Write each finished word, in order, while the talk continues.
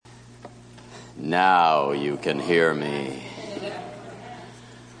Now you can hear me.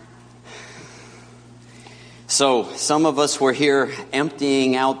 So some of us were here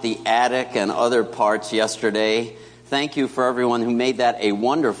emptying out the attic and other parts yesterday. Thank you for everyone who made that a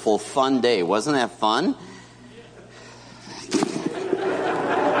wonderful, fun day. Wasn't that fun?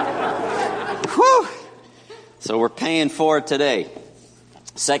 Whew. So we're paying for it today.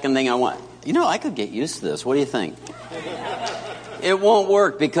 Second thing I want, I could get used to this. What do you think? It won't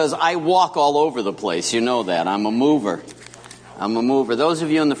work because I walk all over the place. You know that. I'm a mover. Those of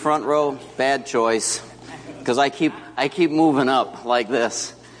you in the front row, bad choice, because I keep moving up like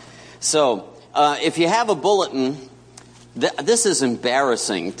this. So if you have a bulletin, this is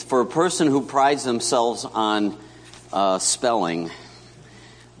embarrassing for a person who prides themselves on spelling,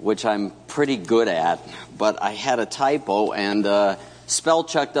 which I'm pretty good at. But I had a typo, and spell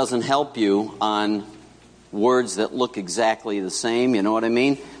check doesn't help you on words that look exactly the same, you know what I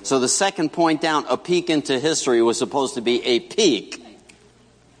mean? So the second point down, a peek into history, was supposed to be a peek.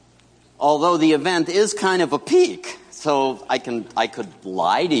 Although the event is kind of a peek. So I could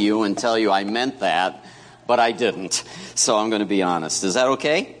lie to you and tell you I meant that, but I didn't. So I'm going to be honest. Is that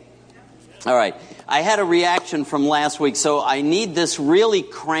okay? All right. I had a reaction from last week, so I need this really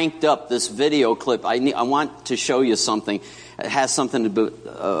cranked up, this video clip. I want to show you something. It has something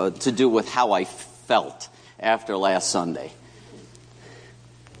to do with how I felt after last Sunday.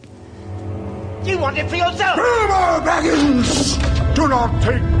 You want it for yourself! Bilbo Baggins! Do not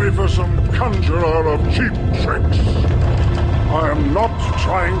take me for some conjurer of cheap tricks. I am not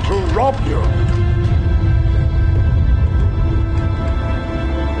trying to rob you.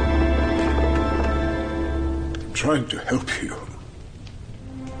 I'm trying to help you.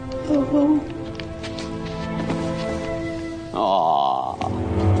 Aww.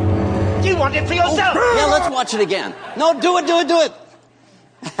 You want it for yourself! Yeah, let's watch it again. No, do it.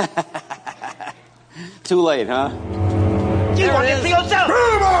 Too late, huh? You want it for yourself!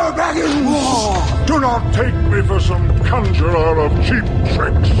 Bilbo Baggins! Do not take me for some conjurer of cheap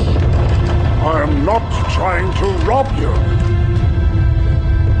tricks. I am not trying to rob you.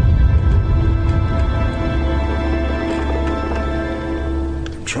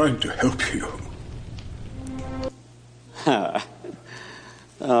 I'm trying to help you.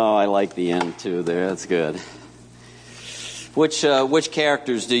 Oh, I like the end, too, there. That's good. Which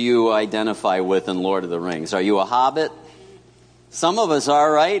characters do you identify with in Lord of the Rings? Are you a hobbit? Some of us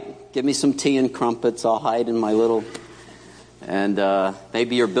are, right? Give me some tea and crumpets. I'll hide in my little... And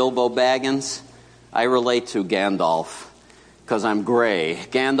maybe you're Bilbo Baggins. I relate to Gandalf, because I'm gray.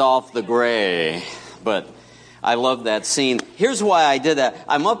 Gandalf the Gray. But I love that scene. Here's why I did that.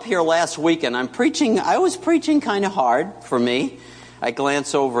 I'm up here last week, and I was preaching kind of hard for me. I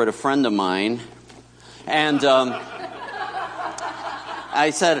glance over at a friend of mine, and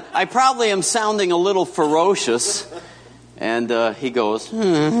I said, I probably am sounding a little ferocious. And he goes,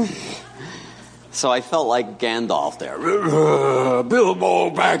 So I felt like Gandalf there.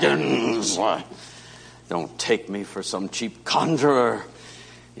 Bilbo Baggins. Don't take me for some cheap conjurer.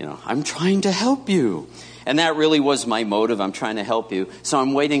 I'm trying to help you. And that really was my motive. I'm trying to help you. So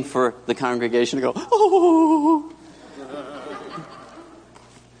I'm waiting for the congregation to go, oh.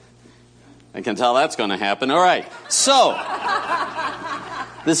 I can tell that's going to happen. All right. So,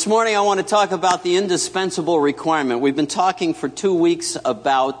 this morning I want to talk about the indispensable requirement. We've been talking for 2 weeks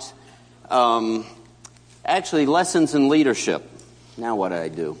about, lessons in leadership. Now what did I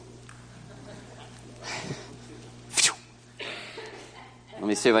do? Let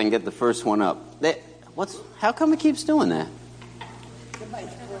me see if I can get the first one up. How come it keeps doing that?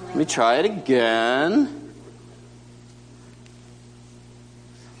 Let me try it again.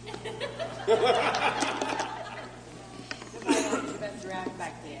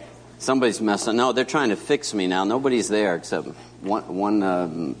 Somebody's messing. No, they're trying to fix me now. Nobody's there except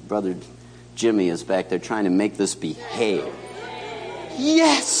one brother Jimmy is back there trying to make this behave.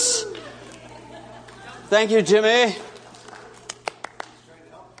 Yes! Thank you, Jimmy.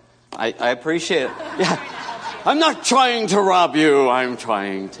 I appreciate it. Yeah. I'm not trying to rob you. I'm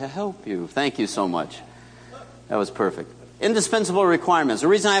trying to help you. Thank you so much. That was perfect. Indispensable requirements. The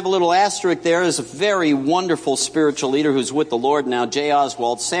reason I have a little asterisk there is a very wonderful spiritual leader who's with the Lord now, J.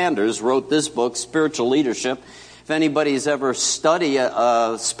 Oswald Sanders, wrote this book, Spiritual Leadership. If anybody's ever studied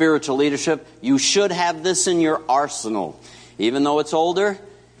spiritual leadership, you should have this in your arsenal. Even though it's older,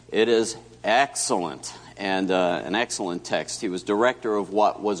 it is excellent, and an excellent text. He was director of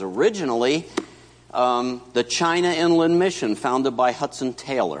what was originally the China Inland Mission, founded by Hudson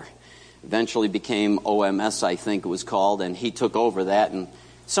Taylor. Eventually became OMS, I think it was called, and he took over that and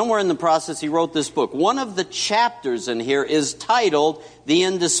Somewhere in the process, he wrote this book. One of the chapters in here is titled The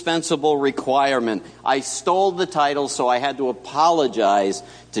Indispensable Requirement. I stole the title, so I had to apologize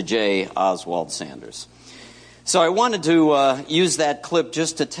to J. Oswald Sanders. So I wanted to use that clip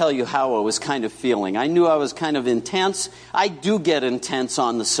just to tell you how I was kind of feeling. I knew I was kind of intense. I do get intense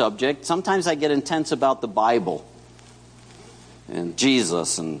on the subject. Sometimes I get intense about the Bible and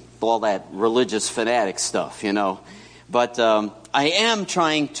Jesus and all that religious fanatic stuff, you know. But I am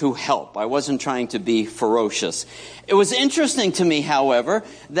trying to help. I wasn't trying to be ferocious. It was interesting to me, however,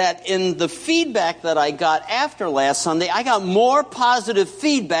 that in the feedback that I got after last Sunday, I got more positive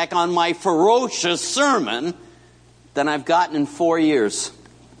feedback on my ferocious sermon than I've gotten in 4 years.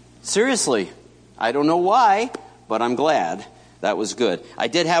 Seriously. I don't know why, but I'm glad. That was good. I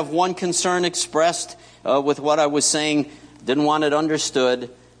did have one concern expressed with what I was saying. Didn't want it understood.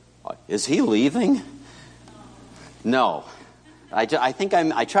 Is he leaving? No. I think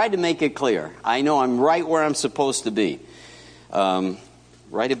I tried to make it clear. I know I'm right where I'm supposed to be.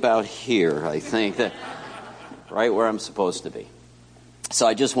 Right about here, I think. Right where I'm supposed to be. So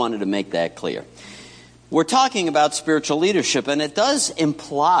I just wanted to make that clear. We're talking about spiritual leadership, and it does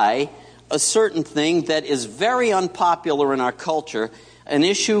imply a certain thing that is very unpopular in our culture, an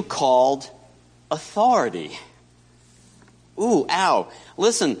issue called authority. Ooh, ow.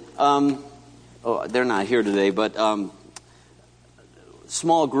 Listen, they're not here today, but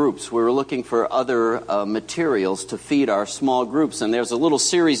small groups. We were looking for other materials to feed our small groups, and there's a little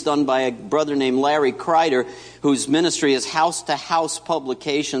series done by a brother named Larry Kreider, whose ministry is house-to-house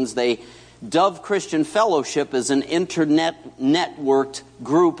publications. They Dove Christian Fellowship is an internet-networked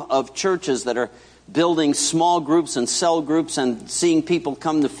group of churches that are building small groups and cell groups and seeing people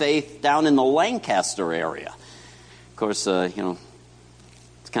come to faith down in the Lancaster area. Of course,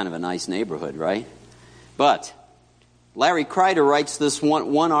 it's kind of a nice neighborhood, right? But Larry Kreider writes this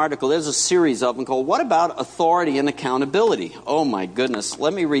one article. There's a series of them called, What About Authority and Accountability? Oh, my goodness.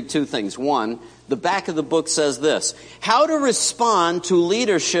 Let me read two things. One, the back of the book says this: how to respond to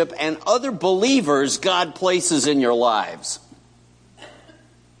leadership and other believers God places in your lives.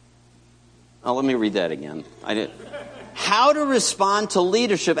 Oh, let me read that again. How to respond to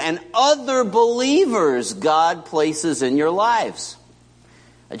leadership and other believers God places in your lives.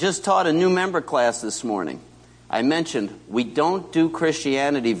 I just taught a new member class this morning. I mentioned we don't do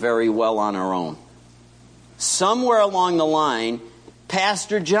Christianity very well on our own. Somewhere along the line,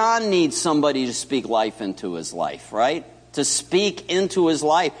 Pastor John needs somebody to speak life into his life, right? To speak into his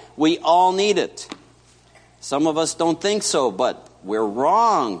life. We all need it. Some of us don't think so, but we're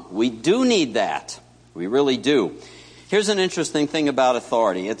wrong. We do need that. We really do. Here's an interesting thing about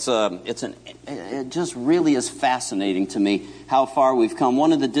authority. It just really is fascinating to me how far we've come.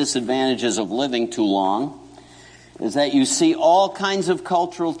 One of the disadvantages of living too long is that you see all kinds of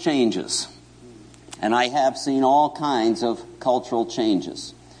cultural changes. And I have seen all kinds of cultural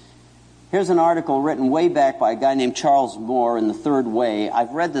changes. Here's an article written way back by a guy named Charles Moore in The Third Way. I've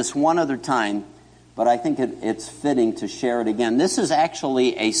read this one other time, but I think it's fitting to share it again. This is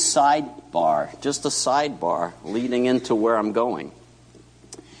actually a sidebar, just a sidebar leading into where I'm going.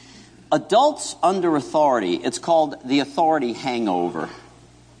 Adults under authority, it's called the authority hangover.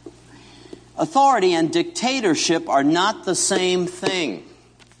 Authority and dictatorship are not the same thing.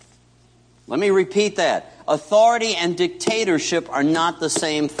 Let me repeat that. Authority and dictatorship are not the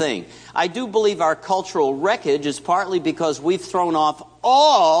same thing. I do believe our cultural wreckage is partly because we've thrown off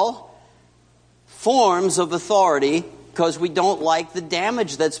all forms of authority because we don't like the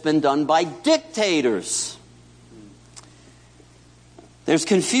damage that's been done by dictators. There's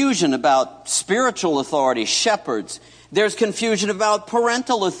confusion about spiritual authority, shepherds. There's confusion about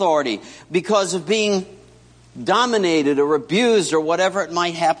parental authority because of being dominated or abused or whatever it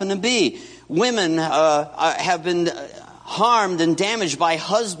might happen to be. Women have been harmed and damaged by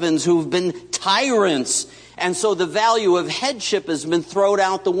husbands who've been tyrants. And so the value of headship has been thrown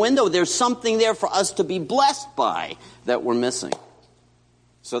out the window. There's something there for us to be blessed by that we're missing.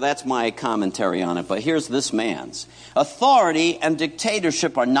 So that's my commentary on it. But here's this man's. Authority and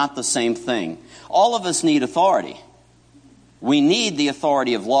dictatorship are not the same thing. All of us need authority. We need the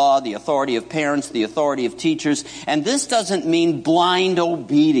authority of law, the authority of parents, the authority of teachers. And this doesn't mean blind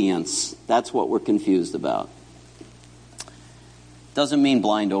obedience. That's what we're confused about. Doesn't mean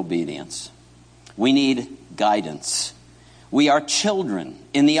blind obedience. We need guidance. We are children.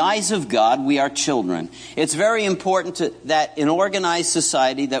 In the eyes of God, we are children. It's very important that in organized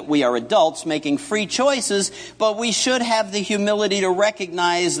society that we are adults making free choices, but we should have the humility to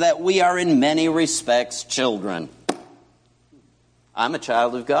recognize that we are in many respects children. I'm a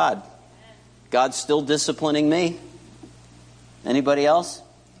child of God. God's still disciplining me. Anybody else?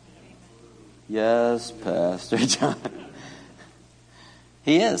 Yes, Pastor John.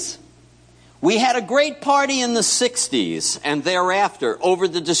 He is. We had a great party in the 60s and thereafter over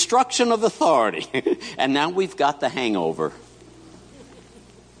the destruction of authority. And now we've got the hangover.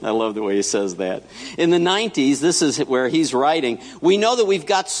 I love the way he says that. In the 90s, this is where he's writing, we know that we've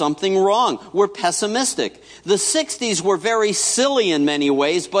got something wrong. We're pessimistic. The 60s were very silly in many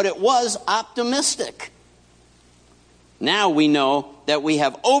ways, but it was optimistic. Now we know that we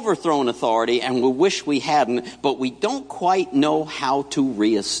have overthrown authority and we wish we hadn't, but we don't quite know how to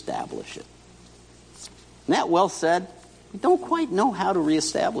reestablish it. Isn't that well said? We don't quite know how to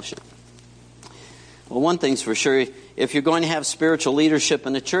reestablish it. Well, one thing's for sure, if you're going to have spiritual leadership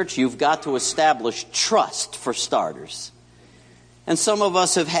in the church, you've got to establish trust for starters. And some of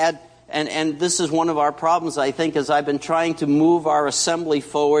us have had, and this is one of our problems, I think, as I've been trying to move our assembly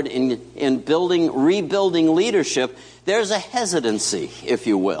forward in rebuilding leadership, there's a hesitancy, if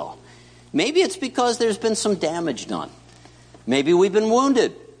you will. Maybe it's because there's been some damage done. Maybe we've been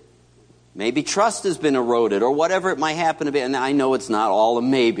wounded. Maybe trust has been eroded, or whatever it might happen to be. And I know it's not all a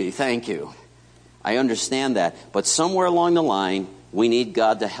maybe, thank you. I understand that. But somewhere along the line, we need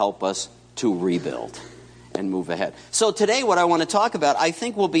God to help us to rebuild and move ahead. So today what I want to talk about, I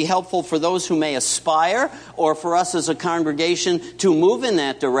think will be helpful for those who may aspire, or for us as a congregation to move in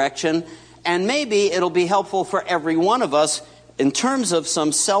that direction. And maybe it'll be helpful for every one of us in terms of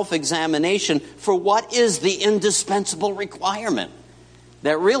some self-examination for what is the indispensable requirement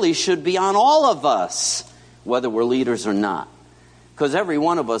that really should be on all of us, whether we're leaders or not. Because every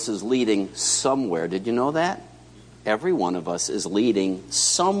one of us is leading somewhere. Did you know that? Every one of us is leading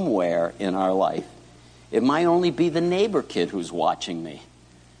somewhere in our life. It might only be the neighbor kid who's watching me,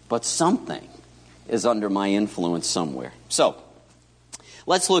 but something is under my influence somewhere. So,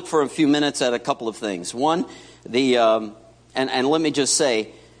 let's look for a few minutes at a couple of things. One, and let me just say,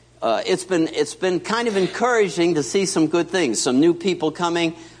 it's been kind of encouraging to see some good things. Some new people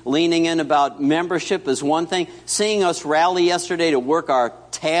coming, leaning in about membership is one thing. Seeing us rally yesterday to work our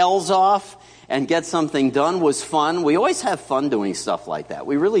tails off and get something done was fun. We always have fun doing stuff like that.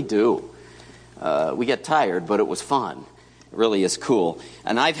 We really do. We get tired, but it was fun. It really is cool.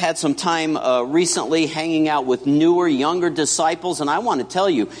 And I've had some time recently hanging out with newer, younger disciples, and I want to tell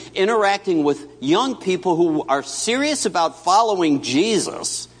you, interacting with young people who are serious about following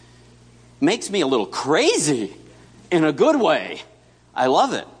Jesus makes me a little crazy in a good way. I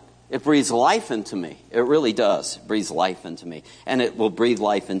love it. It breathes life into me. It really does. It breathes life into me. And it will breathe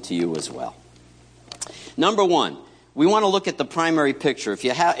life into you as well. Number one, we want to look at the primary picture.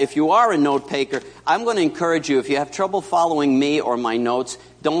 If you are a note taker, I'm going to encourage you, if you have trouble following me or my notes,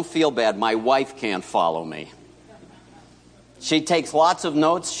 don't feel bad. My wife can't follow me. She takes lots of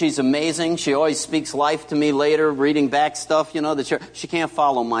notes. She's amazing. She always speaks life to me later, reading back stuff, that she can't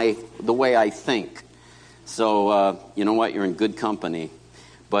follow the way I think. So, you know what? You're in good company.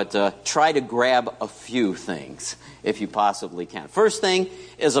 But try to grab a few things if you possibly can. First thing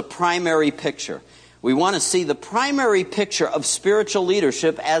is a primary picture. We want to see the primary picture of spiritual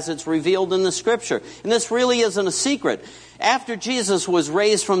leadership as it's revealed in the Scripture. And this really isn't a secret. After Jesus was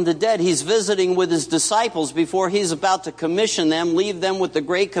raised from the dead, he's visiting with his disciples before he's about to commission them, leave them with the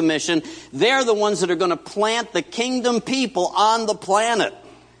Great Commission. They're the ones that are going to plant the kingdom people on the planet.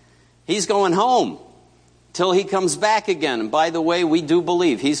 He's going home till he comes back again. And by the way, we do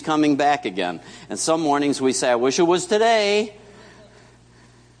believe he's coming back again. And some mornings we say, I wish it was today.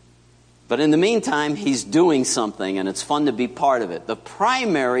 But in the meantime, he's doing something, and it's fun to be part of it. The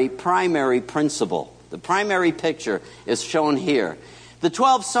primary principle, the primary picture is shown here. The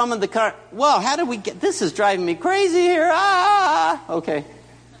 12 summoned the car. Well, how did we get... This is driving me crazy here. Okay.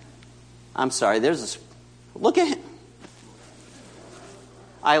 I'm sorry. Look at him.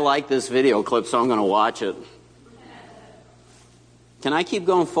 I like this video clip, so I'm going to watch it. Can I keep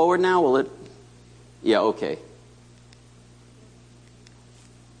going forward now? Will it? Yeah, okay.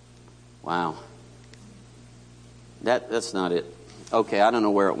 Wow. That's not it. Okay, I don't know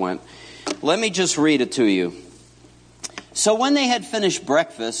where it went. Let me just read it to you. So when they had finished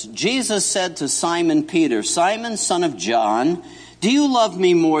breakfast, Jesus said to Simon Peter, Simon, son of John, do you love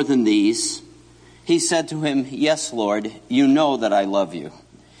me more than these? He said to him, Yes, Lord, you know that I love you.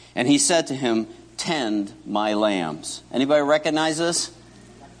 And he said to him, Tend my lambs. Anybody recognize this?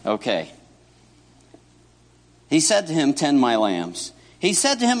 Okay. He said to him, Tend my lambs. He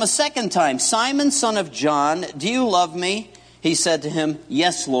said to him a second time, Simon, son of John, do you love me? He said to him,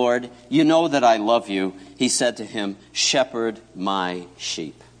 Yes, Lord, you know that I love you. He said to him, Shepherd my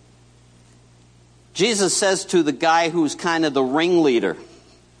sheep. Jesus says to the guy who's kind of the ringleader,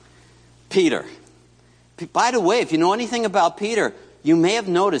 Peter. By the way, if you know anything about Peter, you may have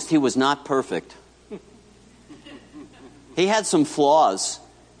noticed he was not perfect. He had some flaws.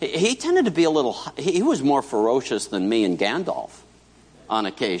 He tended to be he was more ferocious than me and Gandalf on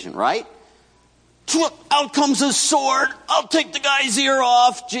occasion, right? Out comes his sword. I'll take the guy's ear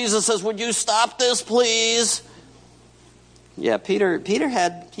off. Jesus says, would you stop this, please? Yeah, Peter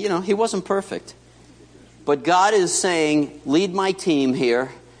had, he wasn't perfect. But God is saying, lead my team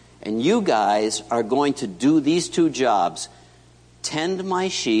here, and you guys are going to do these two jobs. Tend my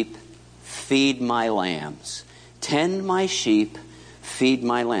sheep, feed my lambs. Tend my sheep, feed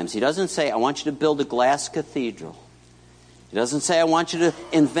my lambs. He doesn't say, I want you to build a glass cathedral. He doesn't say, I want you to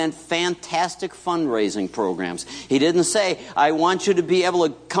invent fantastic fundraising programs. He didn't say, I want you to be able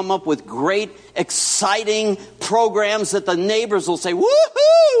to come up with great, exciting programs that the neighbors will say,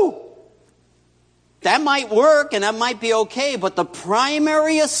 woohoo! That might work and that might be okay, but the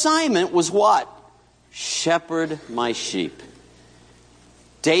primary assignment was what? Shepherd my sheep.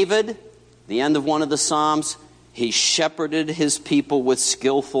 David, the end of one of the Psalms, he shepherded his people with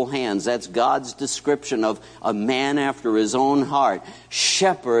skillful hands. That's God's description of a man after his own heart.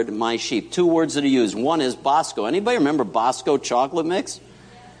 Shepherd my sheep. Two words that he used. One is Bosco. Anybody remember Bosco chocolate mix?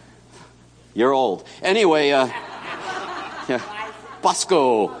 You're old. Anyway,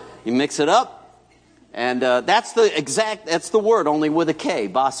 Bosco. You mix it up, and that's the word, only with a K,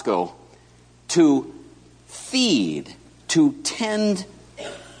 Bosco. To feed, to tend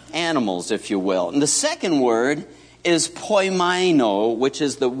animals, if you will. And the second word is poimaino, which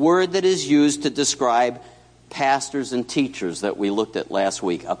is the word that is used to describe pastors and teachers that we looked at last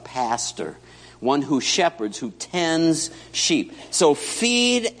week. A pastor, one who shepherds, who tends sheep. So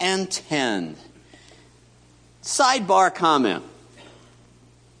feed and tend. Sidebar comment.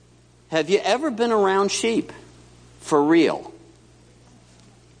 Have you ever been around sheep? For real?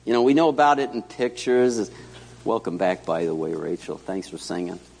 We know about it in pictures. Welcome back, by the way, Rachel. Thanks for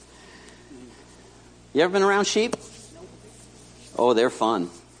singing. You ever been around sheep? Oh, they're fun.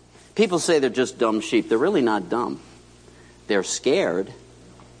 People say they're just dumb sheep. They're really not dumb. They're scared.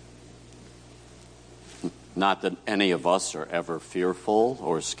 Not that any of us are ever fearful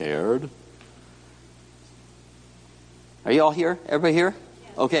or scared. Are you all here? Everybody here?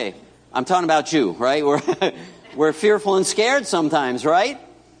 Okay. I'm talking about you, right? We're fearful and scared sometimes, right?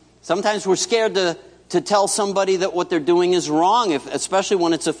 Sometimes we're scared to tell somebody that what they're doing is wrong, especially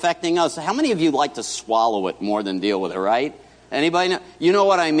when it's affecting us. How many of you like to swallow it more than deal with it, right? Anybody know? You know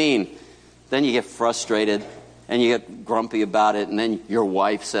what I mean. Then you get frustrated and you get grumpy about it, and then your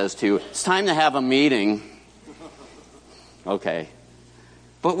wife says to you, it's time to have a meeting. Okay.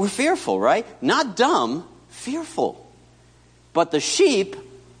 But we're fearful, right? Not dumb, fearful. But the sheep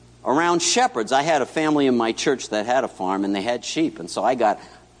around shepherds, I had a family in my church that had a farm and they had sheep, and so I got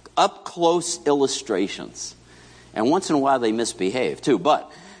up-close illustrations. And once in a while they misbehave too, but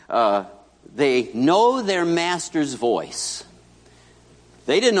they know their master's voice.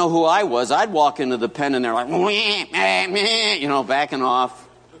 They didn't know who I was. I'd walk into the pen and they're like, backing off.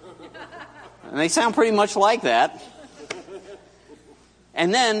 And they sound pretty much like that.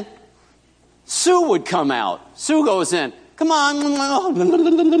 And then Sue would come out. Sue goes in. Come on.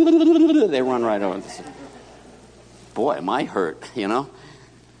 They run right over. Boy, am I hurt,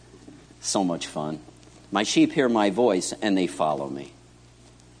 So much fun. My sheep hear my voice and they follow me.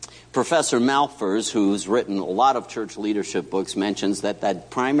 Professor Malfers, who's written a lot of church leadership books, mentions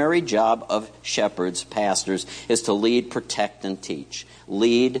that primary job of shepherds, pastors, is to lead, protect, and teach.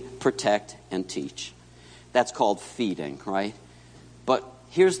 Lead, protect, and teach. That's called feeding, right? But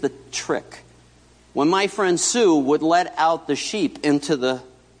here's the trick. When my friend Sue would let out the sheep into the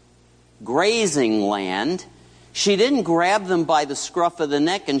grazing land, she didn't grab them by the scruff of the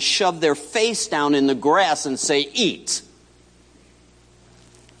neck and shove their face down in the grass and say, eat.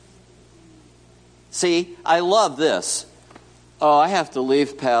 See, I love this. Oh, I have to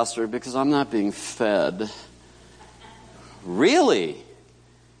leave, Pastor, because I'm not being fed. Really?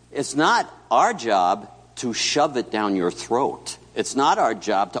 It's not our job to shove it down your throat. It's not our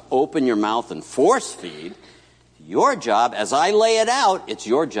job to open your mouth and force feed. Your job, as I lay it out, it's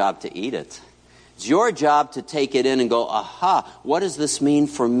your job to eat it. It's your job to take it in and go, aha, what does this mean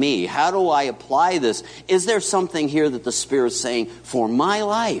for me? How do I apply this? Is there something here that the Spirit's saying for my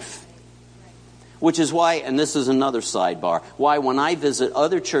life? Which is why, and this is another sidebar, why when I visit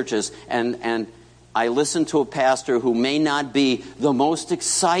other churches and I listen to a pastor who may not be the most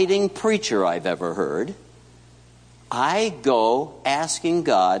exciting preacher I've ever heard, I go asking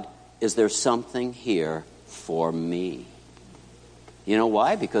God, is there something here for me? You know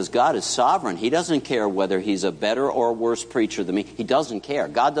why? Because God is sovereign. He doesn't care whether he's a better or worse preacher than me. He doesn't care.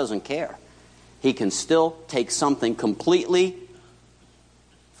 God doesn't care. He can still take something completely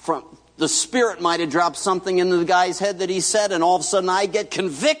The Spirit might have dropped something into the guy's head that he said, and all of a sudden I get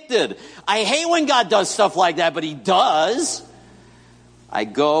convicted. I hate when God does stuff like that, but he does. I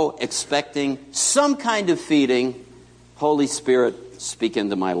go expecting some kind of feeding. Holy Spirit, speak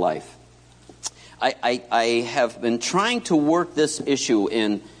into my life. I have been trying to work this issue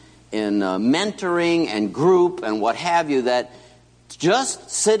in mentoring and group and what have you, that just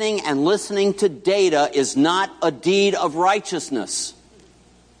sitting and listening to data is not a deed of righteousness.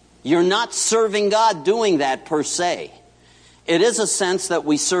 You're not serving God doing that per se. It is a sense that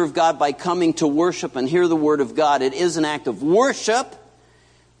we serve God by coming to worship and hear the Word of God. It is an act of worship,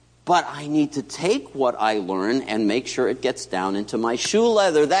 but I need to take what I learn and make sure it gets down into my shoe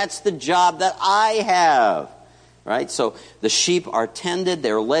leather. That's the job that I have. Right? So the sheep are tended.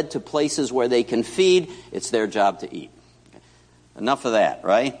 They're led to places where they can feed. It's their job to eat. Enough of that,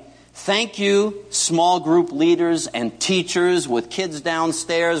 right? Thank you, small group leaders and teachers with kids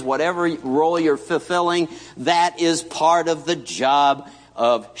downstairs, whatever role you're fulfilling. That is part of the job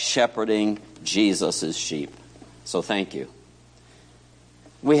of shepherding Jesus' sheep. So thank you.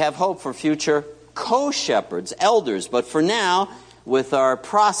 We have hope for future co-shepherds, elders, but for now, with our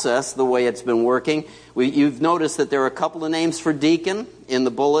process, the way it's been working, you've noticed that there are a couple of names for deacon in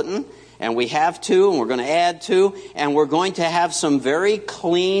the bulletin, and we have two, and we're going to add two, and we're going to have some very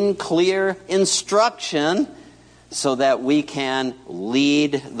clean, clear instruction so that we can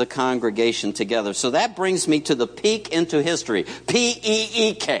lead the congregation together. So that brings me to the peek into history,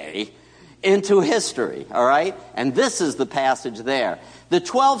 P-E-E-K, into history, all right? And this is the passage there. The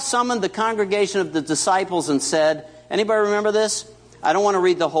 12 summoned the congregation of the disciples and said, anybody remember this? I don't want to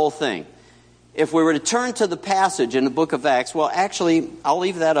read the whole thing. If we were to turn to the passage in the book of Acts, well, actually, I'll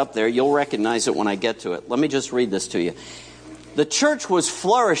leave that up there. You'll recognize it when I get to it. Let me just read this to you. The church was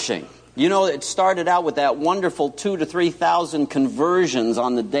flourishing. You know, it started out with that wonderful 2,000 to 3,000 conversions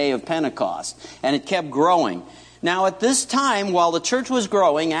on the day of Pentecost, and it kept growing. Now, at this time, while the church was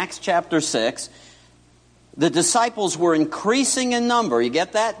growing, Acts chapter 6, the disciples were increasing in number. You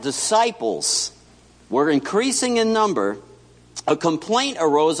get that? Disciples were increasing in number. A complaint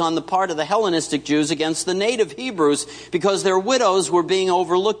arose on the part of the Hellenistic Jews against the native Hebrews because their widows were being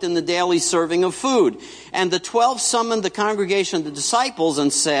overlooked in the daily serving of food. And the 12 summoned the congregation of the disciples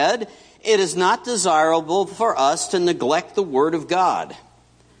and said, "It is not desirable for us to neglect the word of God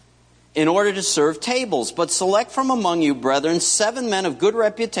in order to serve tables, but select from among you, brethren, 7 men of good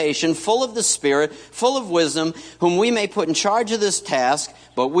reputation, full of the Spirit, full of wisdom, whom we may put in charge of this task,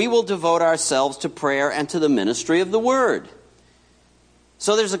 but we will devote ourselves to prayer and to the ministry of the word."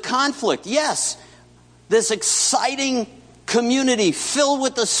 So there's a conflict. Yes, this exciting community filled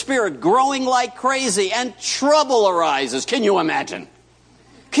with the Spirit, growing like crazy, and trouble arises. Can you imagine?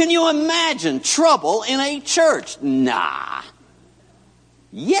 Can you imagine trouble in a church? Nah.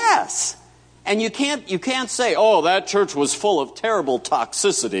 Yes. And you can't say, oh, that church was full of terrible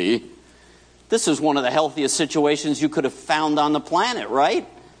toxicity. This is one of the healthiest situations you could have found on the planet, right?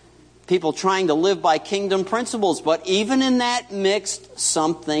 People trying to live by kingdom principles. But even in that mix,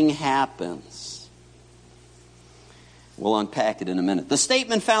 something happens. We'll unpack it in a minute. The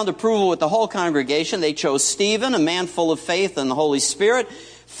statement found approval with the whole congregation. They chose Stephen, a man full of faith and the Holy Spirit,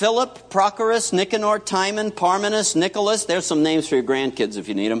 Philip, Prochorus, Nicanor, Timon, Parmenas, Nicholas. There's some names for your grandkids if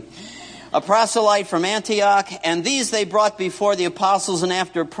you need them. A proselyte from Antioch. And these they brought before the apostles, and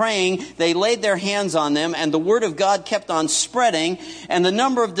after praying, they laid their hands on them, and the word of God kept on spreading, and the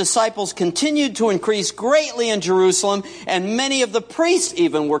number of disciples continued to increase greatly in Jerusalem, and many of the priests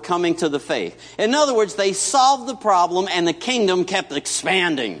even were coming to the faith. In other words, they solved the problem, and the kingdom kept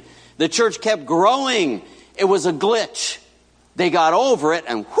expanding. The church kept growing. It was a glitch. They got over it,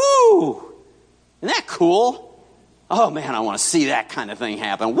 and whoo! Isn't that cool? Oh man, I want to see that kind of thing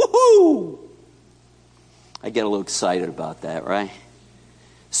happen. Woohoo! I get a little excited about that, right?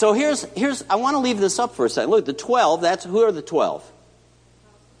 So here's I want to leave this up for a second. Look, the 12, who are the 12?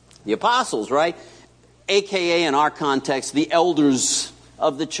 The apostles, right? AKA in our context, the elders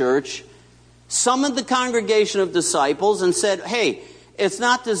of the church, summoned the congregation of disciples and said, hey, it's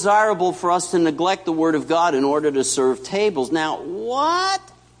not desirable for us to neglect the word of God in order to serve tables. Now, what?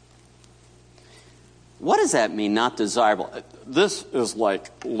 What does that mean, not desirable? This is like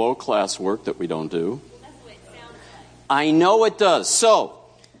low-class work that we don't do. That's what it sounds like. I know it does. So,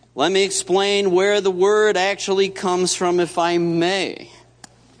 let me explain where the word actually comes from, if I may.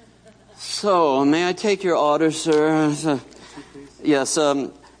 So, may I take your order, sir? Yes,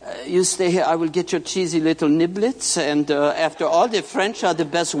 you stay here. I will get your cheesy little niblets. And after all, the French are the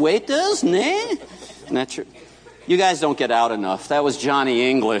best waiters, ne? Not true. You guys don't get out enough. That was Johnny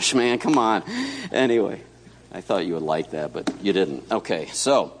English, man. Come on. Anyway. I thought you would like that, but you didn't. Okay,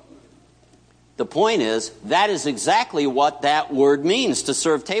 so the point is, that is exactly what that word means, to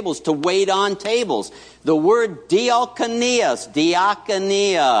serve tables, to wait on tables. The word diakonias,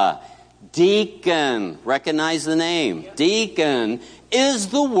 diakonia, deacon, recognize the name. Deacon is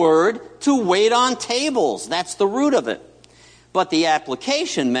the word to wait on tables. That's the root of it. But the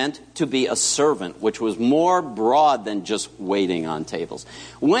application meant to be a servant, which was more broad than just waiting on tables.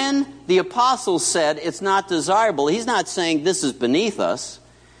 When the apostle said it's not desirable, he's not saying this is beneath us.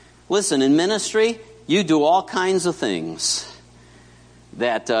 Listen, in ministry, you do all kinds of things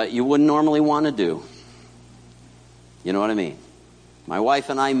that you wouldn't normally want to do. You know what I mean? My wife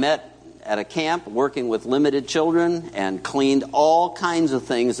and I met at a camp working with limited children and cleaned all kinds of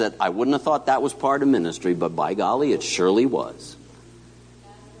things that I wouldn't have thought that was part of ministry, but by golly, it surely was.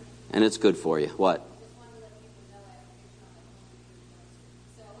 And it's good for you. What?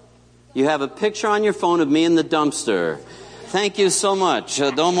 You have a picture on your phone of me in the dumpster. Thank you so much.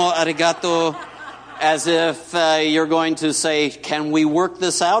 Domo arigato. As if you're going to say, can we work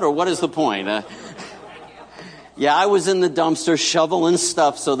this out, or what is the point? Yeah, I was in the dumpster shoveling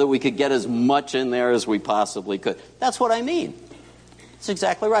stuff so that we could get as much in there as we possibly could. That's what I mean. It's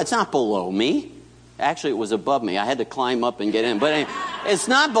exactly right. It's not below me. Actually, it was above me. I had to climb up and get in. But anyway, it's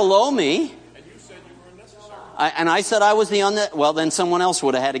not below me. And you said you were unnecessary. And I said I was the well, then someone else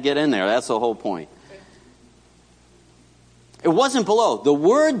would have had to get in there. That's the whole point. It wasn't below. The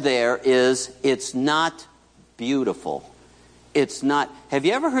word there is, it's not beautiful. It's not. Have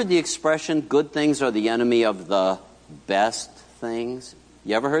you ever heard the expression, good things are the enemy of the best things?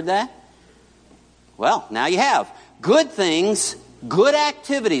 You ever heard that? Well, now you have. Good things, good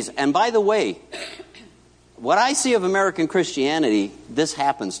activities. And by the way, what I see of American Christianity, this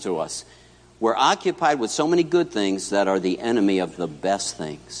happens to us. We're occupied with so many good things that are the enemy of the best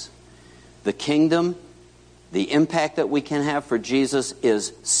things. The kingdom, the impact that we can have for Jesus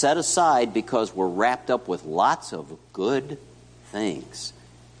is set aside because we're wrapped up with lots of good things.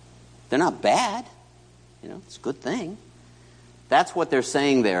 They're not bad. It's a good thing. That's what they're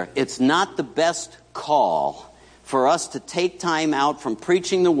saying there. It's not the best call for us to take time out from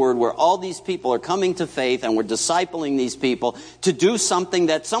preaching the word where all these people are coming to faith and we're discipling these people to do something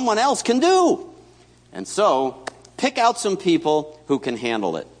that someone else can do. And so, pick out some people who can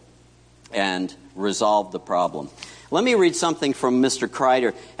handle it and resolve the problem. Let me read something from Mr.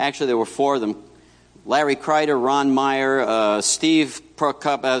 Kreider. Actually, there were four of them. Larry Kreider, Ron Meyer, Steve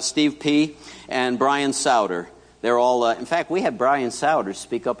P., and Brian Souter. They're all, in fact, we had Brian Souter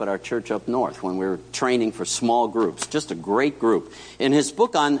speak up at our church up north when we were training for small groups. Just a great group. In his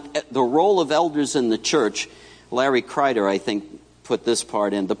book on the role of elders in the church, Larry Kreider, I think, put this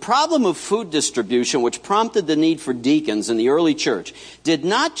part in. The problem of food distribution, which prompted the need for deacons in the early church, did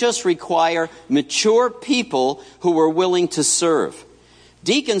not just require mature people who were willing to serve.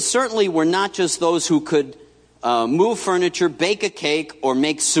 Deacons certainly were not just those who could move furniture, bake a cake, or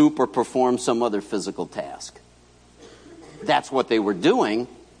make soup, or perform some other physical task. That's what they were doing,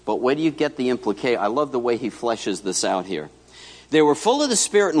 but where do you get the implication? I love the way he fleshes this out here. They were full of the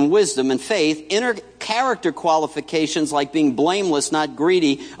Spirit and wisdom and faith. Inner character qualifications like being blameless, not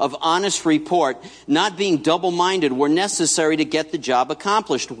greedy, of honest report, not being double-minded were necessary to get the job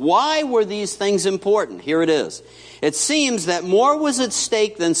accomplished. Why were these things important? Here it is. It seems that more was at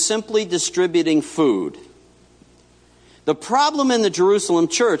stake than simply distributing food. The problem in the Jerusalem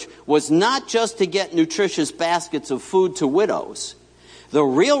church was not just to get nutritious baskets of food to widows. The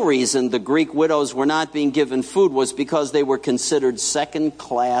real reason the Greek widows were not being given food was because they were considered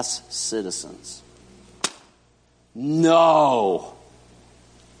second-class citizens. No!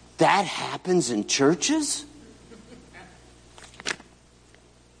 That happens in churches?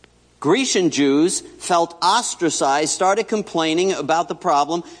 Grecian Jews felt ostracized, started complaining about the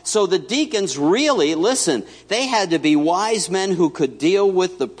problem. So the deacons really, listen, they had to be wise men who could deal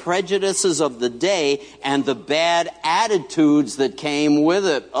with the prejudices of the day and the bad attitudes that came with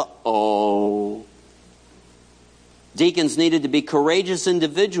it. Uh-oh. Deacons needed to be courageous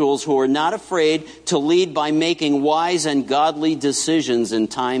individuals who were not afraid to lead by making wise and godly decisions in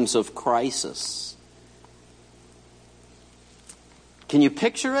times of crisis. Can you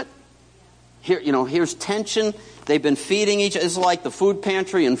picture it? Here, here's tension. They've been feeding each other. It's like the food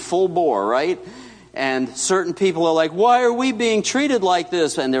pantry in full bore, right? And certain people are like, why are we being treated like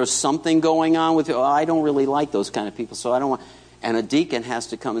this? And there's something going on with you. Oh, I don't really like those kind of people, so I don't want. And a deacon has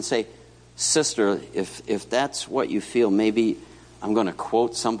to come and say, sister, if that's what you feel, maybe I'm going to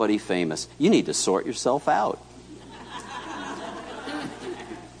quote somebody famous. You need to sort yourself out.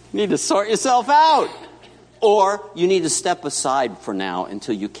 You need to sort yourself out. Or you need to step aside for now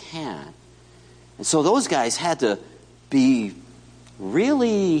until you can. And so those guys had to be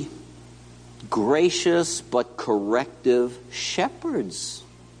really gracious but corrective shepherds.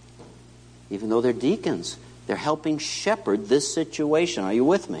 Even though they're deacons, they're helping shepherd this situation. Are you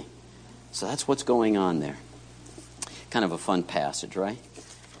with me? So that's what's going on there. Kind of a fun passage, right?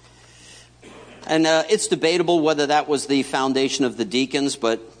 And it's debatable whether that was the foundation of the deacons,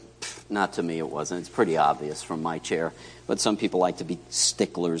 but not to me it wasn't. It's pretty obvious from my chair. But some people like to be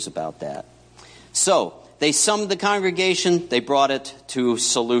sticklers about that. So they summoned the congregation. They brought it to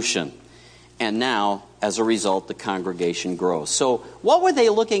solution. And now, as a result, the congregation grows. So what were they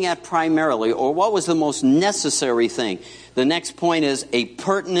looking at primarily, or what was the most necessary thing? The next point is a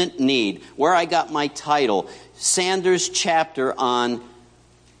pertinent need. Where I got my title, Sanders' chapter on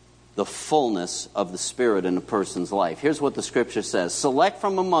the fullness of the Spirit in a person's life. Here's what the Scripture says. Select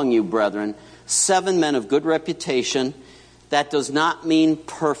from among you, brethren, 7 men of good reputation. That does not mean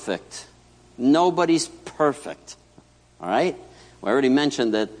perfect. Nobody's perfect. All right? We already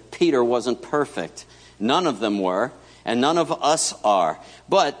mentioned that Peter wasn't perfect. None of them were, and none of us are.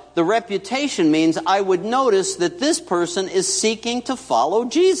 But the reputation means I would notice that this person is seeking to follow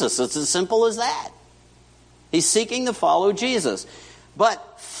Jesus. It's as simple as that. He's seeking to follow Jesus.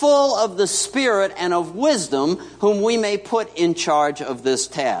 But full of the Spirit and of wisdom, whom we may put in charge of this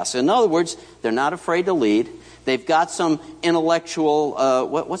task. In other words, they're not afraid to lead. They've got some intellectual,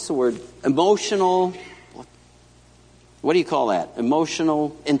 what's the word? Emotional, what do you call that?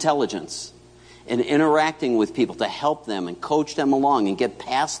 Emotional intelligence. And interacting with people to help them and coach them along and get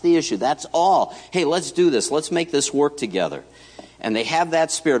past the issue. That's all. Hey, let's do this. Let's make this work together. And they have that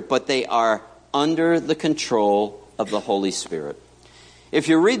spirit, but they are under the control of the Holy Spirit. If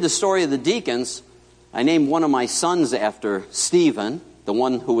you read the story of the deacons, I named one of my sons after Stephen, the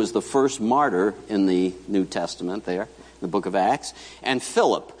one who was the first martyr in the New Testament there, the book of Acts, and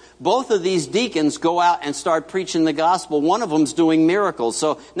Philip. Both of these deacons go out and start preaching the gospel. One of them's doing miracles.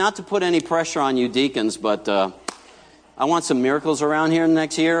 So not to put any pressure on you deacons, but I want some miracles around here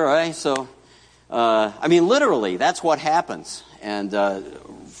next year, right? So, literally, that's what happens. And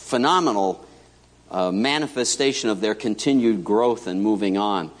phenomenal manifestation of their continued growth and moving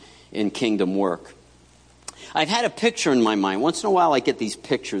on in kingdom work. I've had a picture in my mind. Once in a while I get these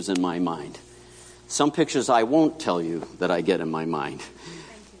pictures in my mind. Some pictures I won't tell you that I get in my mind.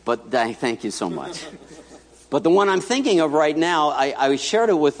 But thank you so much. But the one I'm thinking of right now, I shared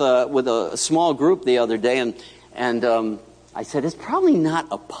it with a small group the other day, and I said, it's probably not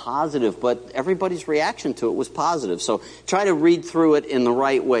a positive, but everybody's reaction to it was positive. So try to read through it in the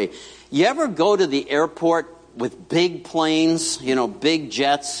right way. You ever go to the airport with big planes, big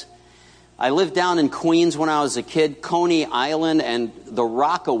jets? I lived down in Queens when I was a kid. Coney Island and the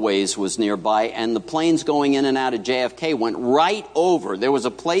Rockaways was nearby, and the planes going in and out of JFK went right over. There was a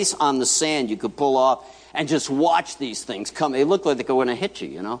place on the sand you could pull off and just watch these things come. They looked like they were going to hit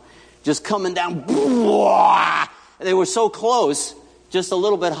you, just coming down. They were so close, just a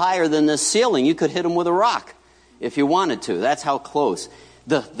little bit higher than the ceiling. You could hit them with a rock if you wanted to. That's how close.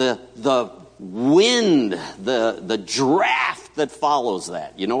 The wind, the draft that follows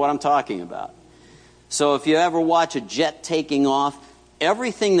that. You know what I'm talking about. So if you ever watch a jet taking off,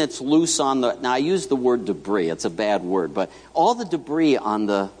 everything that's loose on the... Now, I use the word debris. It's a bad word. But all the debris on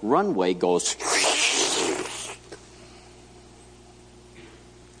the runway goes...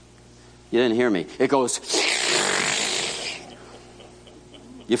 You didn't hear me. It goes...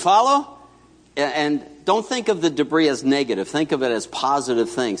 You follow? And don't think of the debris as negative. Think of it as positive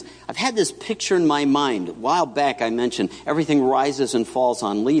things. I've had this picture in my mind. A while back I mentioned everything rises and falls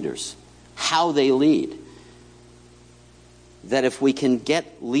on leaders. How they lead. That if we can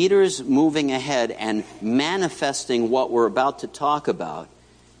get leaders moving ahead and manifesting what we're about to talk about,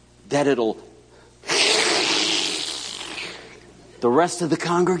 that it'll... the rest of the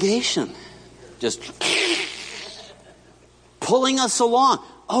congregation just pulling us along.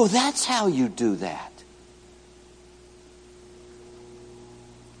 Oh, that's how you do that.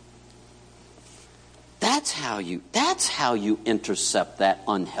 That's how you intercept that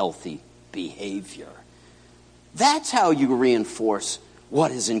unhealthy behavior. That's how you reinforce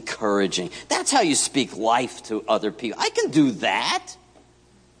what is encouraging. That's how you speak life to other people. I can do that.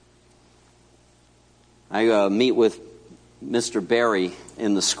 I meet with Mr. Barry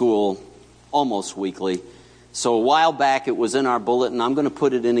in the school almost weekly. So a while back it was in our bulletin. I'm going to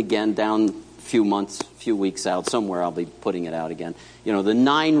put it in again down a few weeks out. Somewhere I'll be putting it out again. The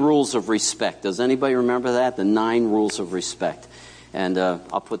 9 rules of respect. Does anybody remember that? The 9 rules of respect. And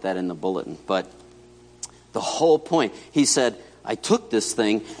I'll put that in the bulletin. But the whole point, he said, I took this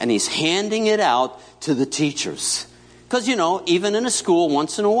thing and he's handing it out to the teachers. Because, even in a school,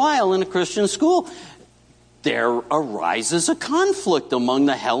 once in a while in a Christian school, there arises a conflict among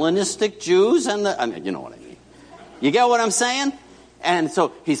the Hellenistic Jews and you know what I mean. You get what I'm saying? And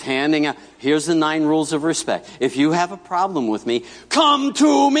so he's handing out, here's the 9 rules of respect. If you have a problem with me, come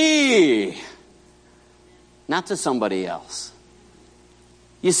to me. Not to somebody else.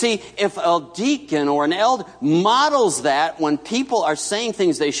 You see, if a deacon or an elder models that when people are saying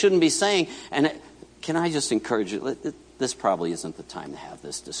things they shouldn't be saying, and can I just encourage you, this probably isn't the time to have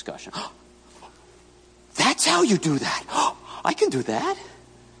this discussion. That's how you do that. I can do that.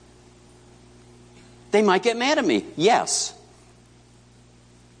 They might get mad at me. Yes.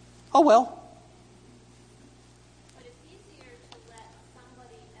 Oh, well. But it's easier to let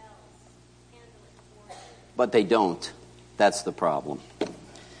somebody else handle it for you. But they don't. That's the problem.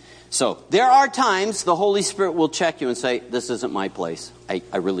 So, there are times the Holy Spirit will check you and say, this isn't my place.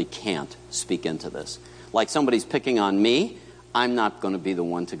 I really can't speak into this. Like somebody's picking on me, I'm not going to be the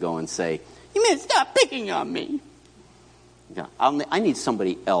one to go and say, you mean stop picking on me. Yeah, I need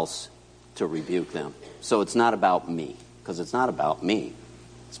somebody else to rebuke them. So it's not about me, because it's not about me.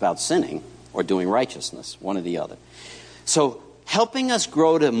 It's about sinning or doing righteousness, one or the other. So helping us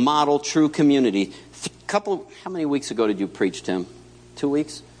grow to model true community. How many weeks ago did you preach, Tim? 2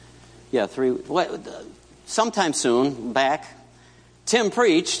 weeks? Yeah, 3. Sometime soon, back, Tim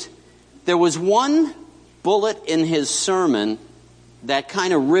preached. There was one bullet in his sermon that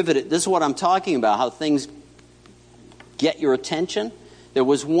kind of riveted. This is what I'm talking about, how things get your attention. There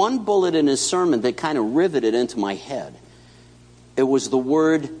was one bullet in his sermon that kind of riveted into my head. It was the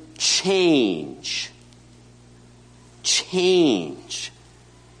word change. Change.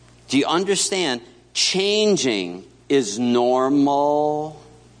 Do you understand? Changing is normal.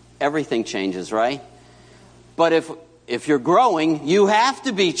 Everything changes, right? But if you're growing, you have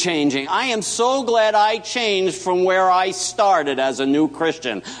to be changing. I am so glad I changed from where I started as a new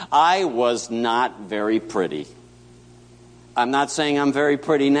Christian. I was not very pretty. I'm not saying I'm very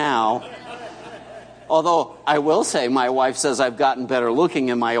pretty now. Although I will say my wife says I've gotten better looking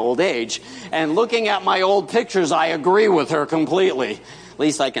in my old age. And looking at my old pictures, I agree with her completely. At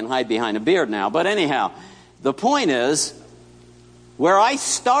least I can hide behind a beard now. But anyhow, the point is, where I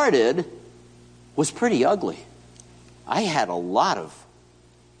started was pretty ugly. I had a lot of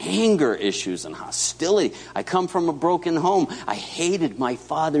anger issues and hostility. I come from a broken home. I hated my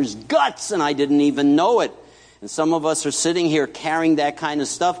father's guts and I didn't even know it. And some of us are sitting here carrying that kind of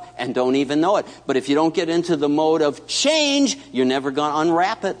stuff and don't even know it. But if you don't get into the mode of change, you're never going to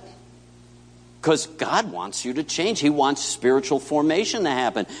unwrap it. Because God wants you to change. He wants spiritual formation to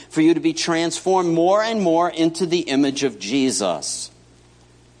happen. For you to be transformed more and more into the image of Jesus.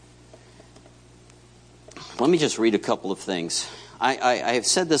 Let me just read a couple of things. I have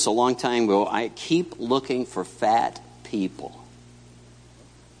said this a long time ago. I keep looking for fat people.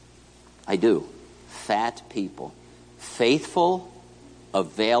 I do. Fat people. Faithful,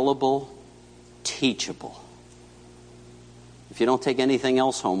 available, teachable. If you don't take anything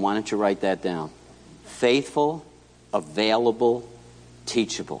else home, why don't you write that down? Faithful, available,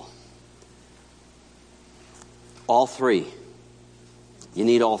 teachable. All three. You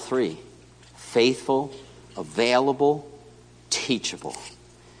need all three. Faithful, available, teachable.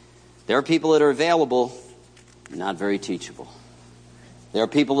 There are people that are available, not very teachable. There are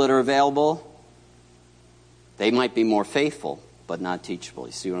people that are available, they might be more faithful, but not teachable.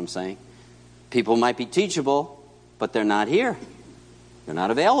 You see what I'm saying? People might be teachable, but they're not here. They're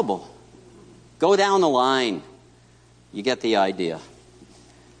not available. Go down the line. You get the idea.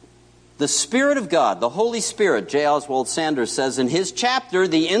 The Spirit of God, the Holy Spirit, J. Oswald Sanders says in his chapter,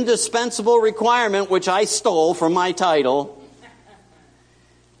 The Indispensable Requirement, which I stole from my title,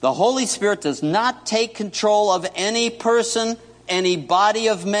 the Holy Spirit does not take control of any person, any body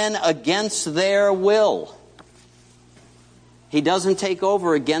of men against their will. He doesn't take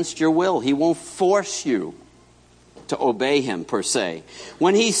over against your will. He won't force you to obey him, per se.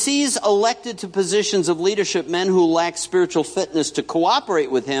 When he sees elected to positions of leadership men who lack spiritual fitness to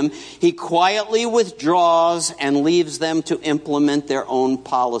cooperate with him, he quietly withdraws and leaves them to implement their own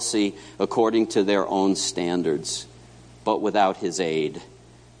policy according to their own standards, but without his aid.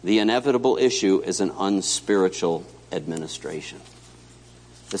 The inevitable issue is an unspiritual administration.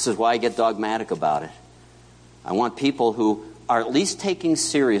 This is why I get dogmatic about it. I want people who are at least taking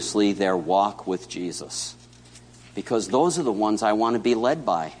seriously their walk with Jesus. Because those are the ones I want to be led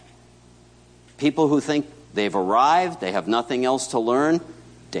by. People who think they've arrived, they have nothing else to learn,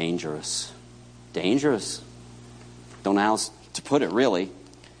 dangerous. Dangerous. Don't know how else to put it, really.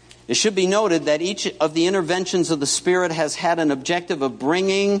 It should be noted that each of the interventions of the Spirit has had an objective of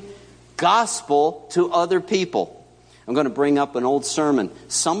bringing gospel to other people. I'm going to bring up an old sermon.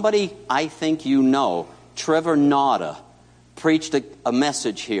 Somebody I think you know, Trevor Nauta, preached a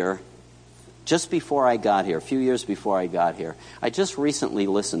message here just before I got here, a few years before I got here. I just recently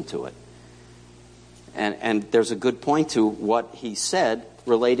listened to it. And there's a good point to what he said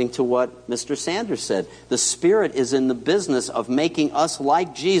relating to what Mr. Sanders said. The Spirit is in the business of making us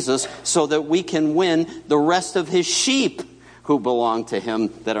like Jesus so that we can win the rest of his sheep who belong to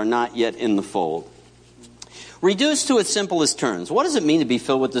him that are not yet in the fold. Reduced to its simplest terms, what does it mean to be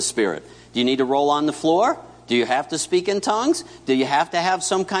filled with the Spirit? Do you need to roll on the floor? Do you have to speak in tongues? Do you have to have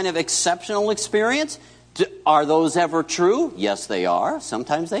some kind of exceptional experience? Are those ever true? Yes, they are.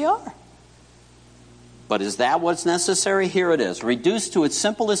 Sometimes they are. But is that what's necessary? Here it is. Reduced to its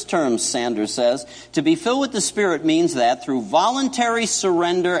simplest terms, Sanders says, to be filled with the Spirit means that through voluntary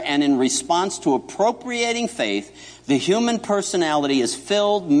surrender and in response to appropriating faith, the human personality is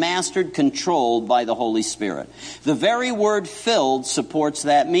filled, mastered, controlled by the Holy Spirit. The very word filled supports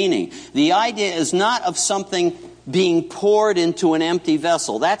that meaning. The idea is not of something being poured into an empty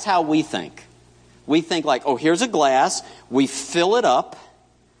vessel. That's how we think. We think like, oh, here's a glass, we fill it up,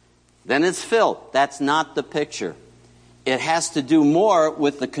 then it's filled. That's not the picture. It has to do more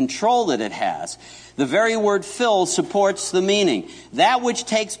with the control that it has. The very word fill supports the meaning. That which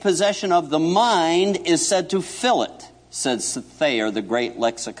takes possession of the mind is said to fill it, said Thayer, the great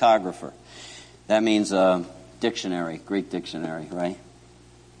lexicographer. That means dictionary, Greek dictionary, right?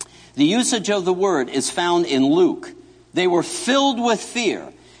 The usage of the word is found in Luke. They were filled with fear.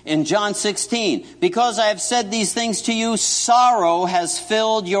 In John 16, because I have said these things to you, sorrow has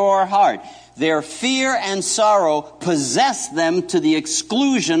filled your heart. Their fear and sorrow possess them to the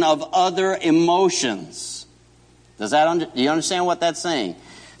exclusion of other emotions. Do you understand what that's saying?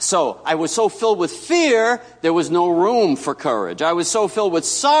 So, I was so filled with fear, there was no room for courage. I was so filled with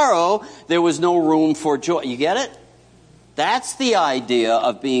sorrow, there was no room for joy. You get it? That's the idea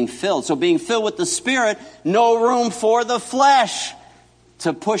of being filled. So being filled with the Spirit, no room for the flesh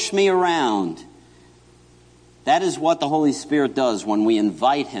to push me around. That is what the Holy Spirit does when we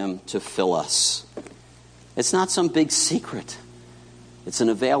invite him to fill us. It's not some big secret. It's an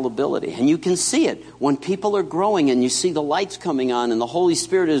availability. And you can see it when people are growing and you see the lights coming on and the Holy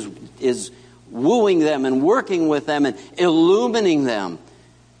Spirit is wooing them and working with them and illumining them.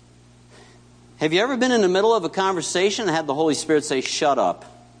 Have you ever been in the middle of a conversation and had the Holy Spirit say, shut up?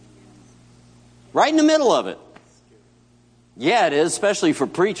 Right in the middle of it. Yeah, it is, especially for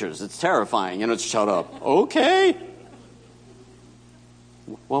preachers. It's terrifying. It's shut up. Okay.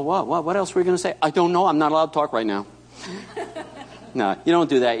 Well, what else were you going to say? I don't know. I'm not allowed to talk right now. No, you don't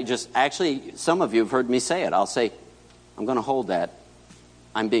do that. You just, actually, some of you have heard me say it. I'll say, I'm going to hold that.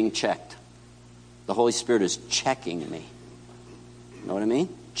 I'm being checked. The Holy Spirit is checking me. You know what I mean?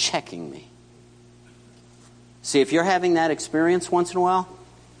 Checking me. See, if you're having that experience once in a while,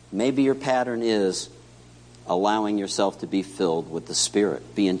 maybe your pattern is allowing yourself to be filled with the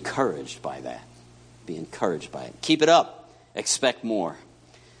Spirit. Be encouraged by that. Be encouraged by it. Keep it up. Expect more.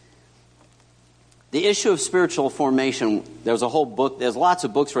 The issue of spiritual formation, there's a whole book, there's lots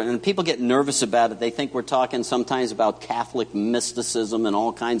of books written, and people get nervous about it. They think we're talking sometimes about Catholic mysticism and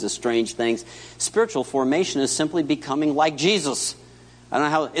all kinds of strange things. Spiritual formation is simply becoming like Jesus. I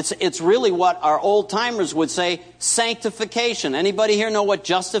don't know how, it's really what our old timers would say, sanctification. Anybody here know what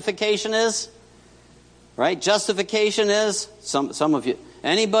justification is? Right? Justification is, some of you,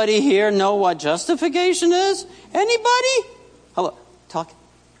 anybody here know what justification is? Anybody? Hello? Talk.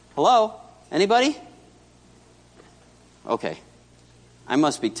 Hello? Anybody? Okay. I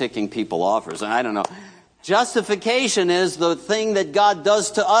must be ticking people off or something. I don't know. Justification is the thing that God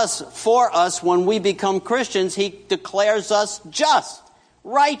does to us, for us, when we become Christians. He declares us just,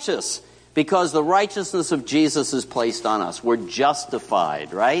 righteous, because the righteousness of Jesus is placed on us. We're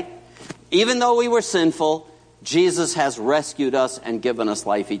justified, right? Even though we were sinful, Jesus has rescued us and given us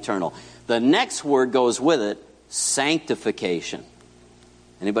life eternal. The next word goes with it, sanctification.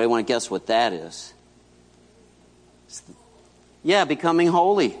 Anybody want to guess what that is? Yeah, becoming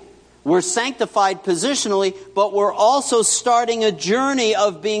holy. We're sanctified positionally, but we're also starting a journey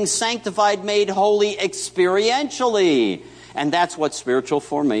of being sanctified, made holy experientially. And that's what spiritual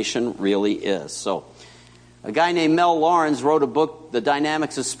formation really is. So, a guy named Mel Lawrence wrote a book, The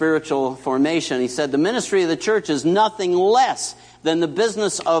Dynamics of Spiritual Formation. He said, the ministry of the church is nothing less than the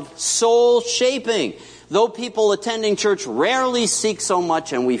business of soul shaping. Though people attending church rarely seek so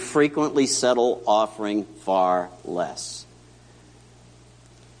much, and we frequently settle offering far less.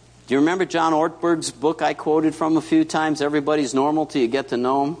 Do you remember John Ortberg's book I quoted from a few times, Everybody's Normal Till You Get to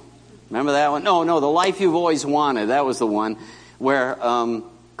Know Him? Remember that one? No, The Life You've Always Wanted. That was the one where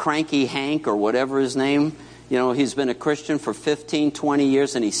Cranky Hank, or whatever his name, You know, he's been a Christian for 15, 20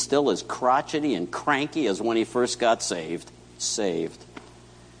 years, and he's still as crotchety and cranky as when he first got saved.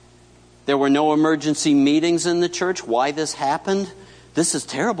 There were no emergency meetings in the church. Why this happened? This is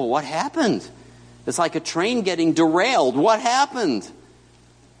terrible. What happened? It's like a train getting derailed. What happened?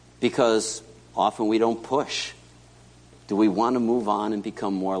 Because often we don't push. Do we want to move on and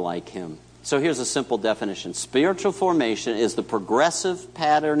become more like him? So here's a simple definition. Spiritual formation is the progressive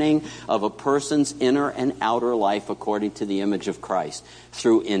patterning of a person's inner and outer life according to the image of Christ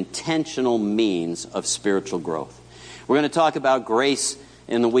through intentional means of spiritual growth. We're going to talk about grace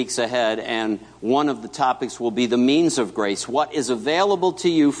in the weeks ahead, and one of the topics will be the means of grace. What is available to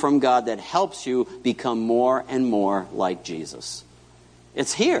you from God that helps you become more and more like Jesus?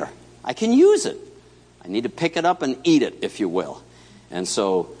 It's here. I can use it. I need to pick it up and eat it, if you will. And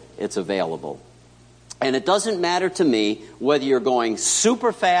so it's available. And it doesn't matter to me whether you're going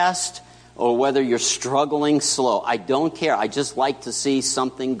super fast or whether you're struggling slow. I don't care. I just like to see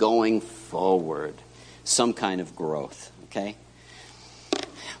something going forward, some kind of growth, okay?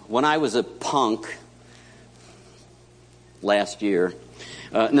 When I was a punk last year,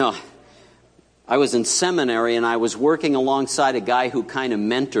 I was in seminary and I was working alongside a guy who kind of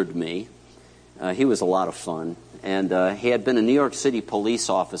mentored me. He was a lot of fun. And he had been a New York City police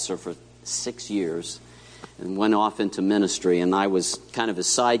officer for 6 years and went off into ministry. And I was kind of his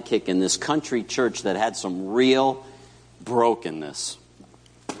sidekick in this country church that had some real brokenness.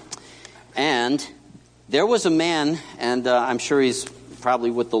 And there was a man, and I'm sure he's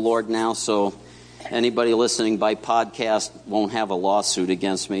probably with the Lord now, so anybody listening by podcast won't have a lawsuit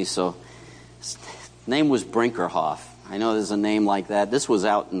against me. So his name was Brinkerhoff. I know there's a name like that. This was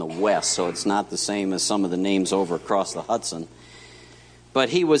out in the West, so it's not the same as some of the names over across the Hudson. But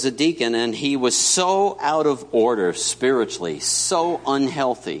he was a deacon, and he was so out of order spiritually, so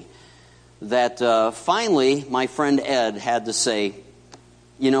unhealthy, that finally my friend Ed had to say,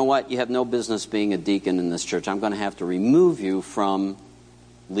 you know what, you have no business being a deacon in this church. I'm going to have to remove you from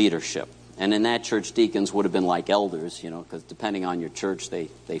leadership. And in that church, deacons would have been like elders, because depending on your church, they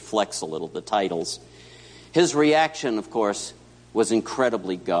flex a little, the titles. His reaction, of course, was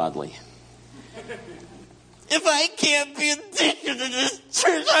incredibly godly. If I can't be a deacon in this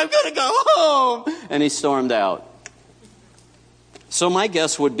church, I'm going to go home. And he stormed out. So my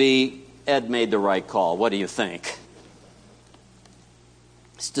guess would be Ed made the right call. What do you think?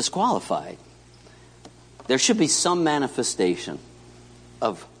 He's disqualified. There should be some manifestation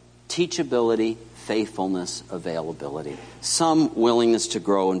of teachability, faithfulness, availability, some willingness to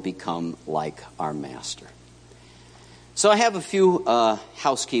grow and become like our master. So I have a few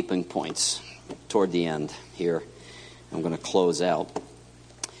housekeeping points toward the end here. I'm going to close out.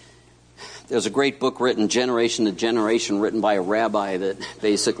 There's a great book written, Generation to Generation, written by a rabbi that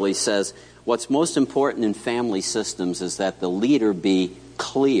basically says what's most important in family systems is that the leader be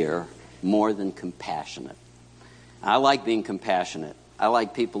clear more than compassionate. I like being compassionate. I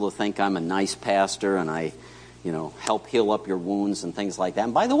like people to think I'm a nice pastor and I, help heal up your wounds and things like that.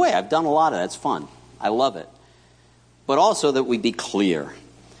 And by the way, I've done a lot of that. It's fun. I love it. But also that we be clear.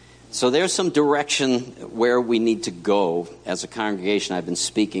 So there's some direction where we need to go as a congregation. I've been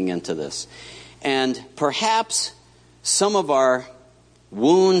speaking into this. And perhaps some of our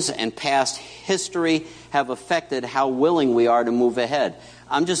wounds and past history have affected how willing we are to move ahead.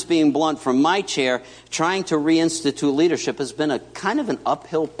 I'm just being blunt. From my chair, trying to reinstitute leadership has been a kind of an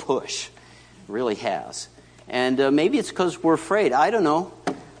uphill push. It really has. And maybe it's because we're afraid. I don't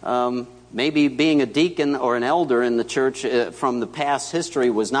know. Maybe being a deacon or an elder in the church from the past history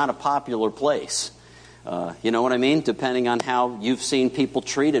was not a popular place. You know what I mean? Depending on how you've seen people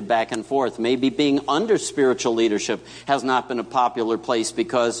treated back and forth. Maybe being under spiritual leadership has not been a popular place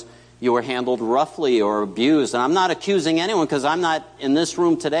because you were handled roughly or abused. And I'm not accusing anyone because I'm not in this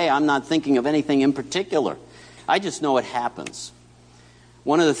room today. I'm not thinking of anything in particular. I just know it happens.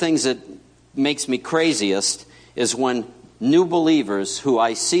 One of the things that makes me craziest is when new believers who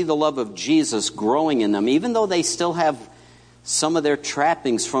I see the love of Jesus growing in them, even though they still have some of their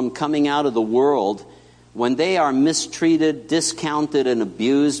trappings from coming out of the world, when they are mistreated, discounted, and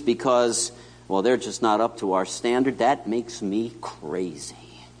abused because, they're just not up to our standard, that makes me crazy.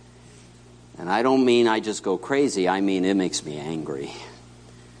 And I don't mean I just go crazy. I mean it makes me angry.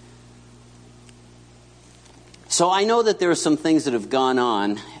 So I know that there are some things that have gone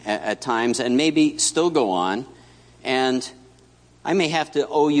on at times and maybe still go on. And I may have to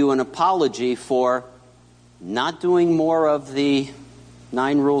owe you an apology for not doing more of the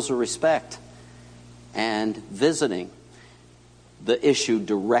 9 rules of respect and visiting the issue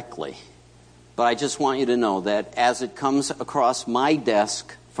directly. But I just want you to know that as it comes across my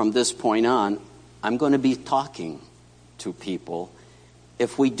desk from this point on, I'm going to be talking to people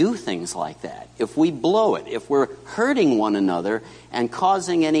if we do things like that, if we blow it, if we're hurting one another and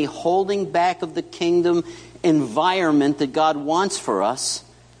causing any holding back of the kingdom environment that God wants for us,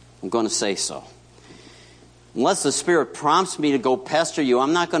 I'm going to say so. Unless the Spirit prompts me to go pester you,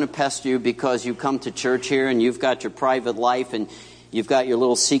 I'm not going to pester you because you come to church here and you've got your private life and you've got your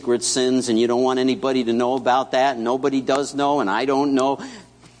little secret sins and you don't want anybody to know about that. And nobody does know and I don't know.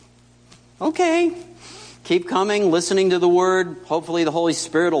 Okay. Keep coming, listening to the Word. Hopefully the Holy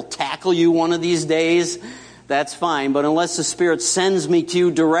Spirit will tackle you one of these days. That's fine. But unless the Spirit sends me to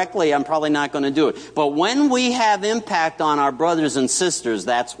you directly, I'm probably not going to do it. But when we have impact on our brothers and sisters,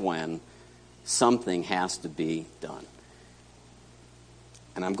 that's when something has to be done.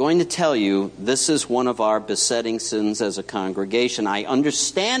 And I'm going to tell you, this is one of our besetting sins as a congregation. I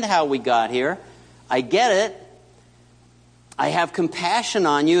understand how we got here. I get it. I have compassion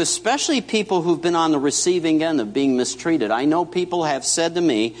on you, especially people who've been on the receiving end of being mistreated. I know people have said to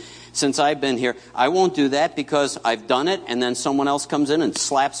me since I've been here, I won't do that because I've done it, and then someone else comes in and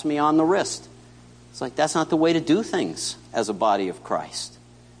slaps me on the wrist. It's like, that's not the way to do things as a body of Christ.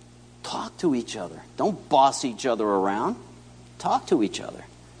 Talk to each other. Don't boss each other around. Talk to each other.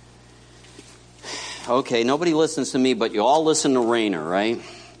 Okay, nobody listens to me, but you all listen to Rainer, right?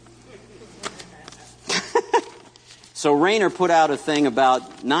 So Rainer put out a thing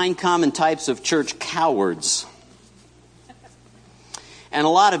about 9 common types of church cowards. And a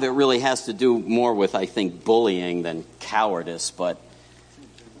lot of it really has to do more with, I think, bullying than cowardice. But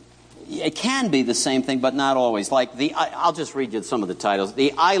it can be the same thing, but not always. Like I'll just read you some of the titles.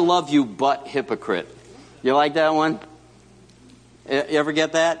 The I love you but hypocrite. You like that one? You ever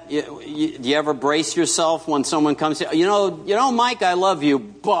get that? Do you ever brace yourself when someone comes to you? You know, Mike, I love you,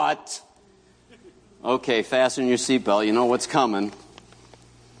 but... Okay, fasten your seatbelt. You know what's coming.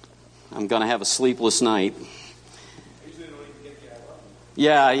 I'm going to have a sleepless night.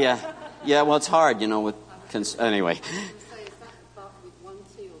 Yeah. Well, it's hard, with anyway.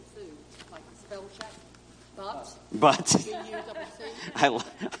 But.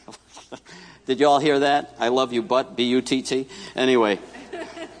 Did you all hear that? I love you, but B-U-T-T. Anyway,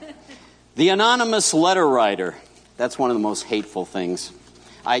 the anonymous letter writer. That's one of the most hateful things.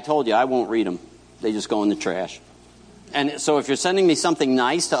 I told you I won't read them. They just go in the trash. And so if you're sending me something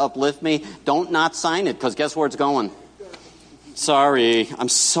nice to uplift me, don't not sign it, because guess where it's going? Sorry, I'm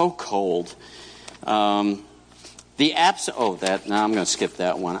so cold. I'm going to skip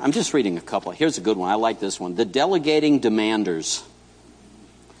that one. I'm just reading a couple. Here's a good one. I like this one. The delegating demanders.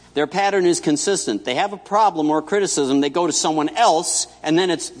 Their pattern is consistent. They have a problem or a criticism. They go to someone else, and then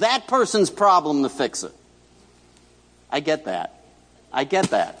it's that person's problem to fix it. I get that.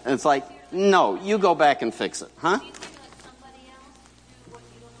 And it's like, no, you go back and fix it. Huh?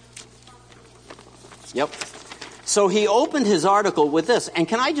 Yep. So he opened his article with this. And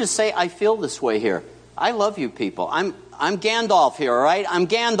can I just say, I feel this way here. I love you people. I'm Gandalf here, all right? I'm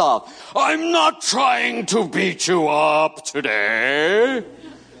Gandalf. I'm not trying to beat you up today.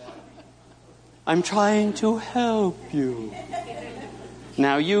 I'm trying to help you.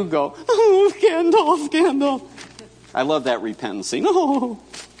 Now you go, oh, Gandalf. I love that repentance scene. Oh.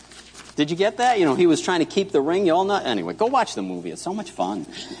 Did you get that? He was trying to keep the ring. You all know. Anyway, go watch the movie. It's so much fun.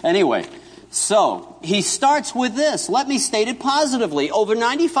 Anyway, so he starts with this. Let me state it positively. Over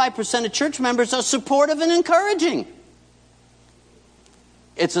 95% of church members are supportive and encouraging.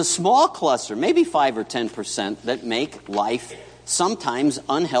 It's a small cluster, maybe 5 or 10%, that make life sometimes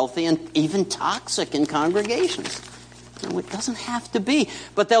unhealthy and even toxic in congregations. It doesn't have to be.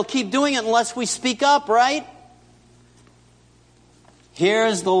 But they'll keep doing it unless we speak up, right?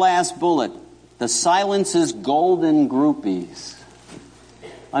 Here's the last bullet. The silence is golden groupies.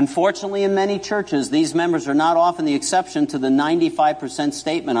 Unfortunately, in many churches, these members are not often the exception to the 95%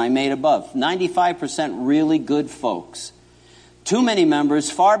 statement I made above. 95% really good folks. Too many members,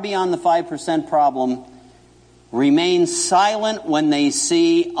 far beyond the 5% problem, remain silent when they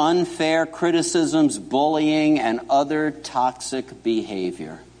see unfair criticisms, bullying, and other toxic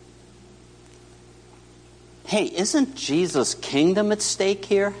behavior. Hey, isn't Jesus' kingdom at stake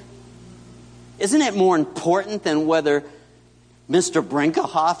here? Isn't it more important than whether Mr.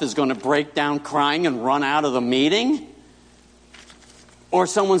 Brinkerhoff is going to break down crying and run out of the meeting? Or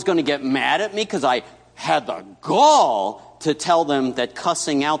someone's going to get mad at me because I had the gall to tell them that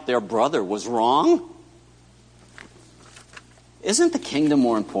cussing out their brother was wrong? Isn't the kingdom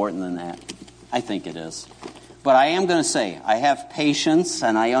more important than that? I think it is. But I am going to say, I have patience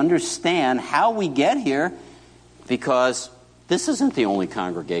and I understand how we get here, because this isn't the only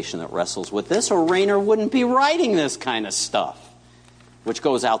congregation that wrestles with this, or Rainer wouldn't be writing this kind of stuff. which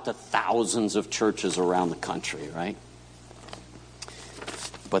goes out to thousands of churches around the country, right?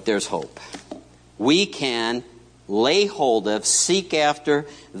 But there's hope. We can lay hold of, seek after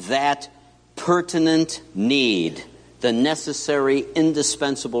that pertinent need, the necessary,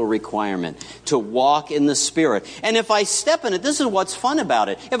 indispensable requirement to walk in the Spirit. And if I step in it, this is what's fun about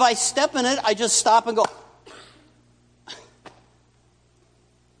it. If I step in it, I just stop and go,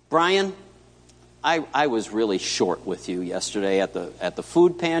 Brian, I was really short with you yesterday at the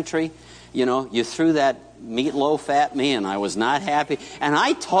food pantry. You know, you threw that meatloaf at me and I was not happy. And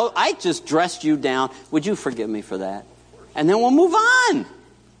I just dressed you down. Would you forgive me for that? And then we'll move on.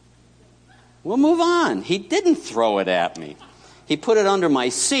 We'll move on. He didn't throw it at me. He put it under my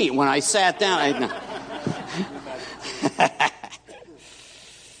seat when I sat down.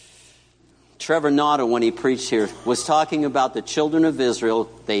 Trevor Nauta, when he preached here, was talking about the children of Israel.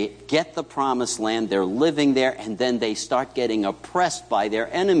 They get the promised land, they're living there, and then they start getting oppressed by their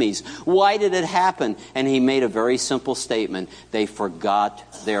enemies. Why did it happen? And he made a very simple statement. They forgot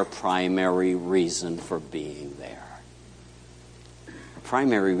their primary reason for being there.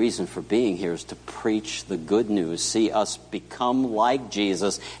 Primary reason for being here is to preach the good news, see us become like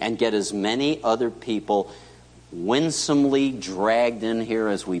Jesus, and get as many other people winsomely dragged in here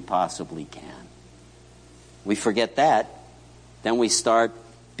as we possibly can. We forget that, then we start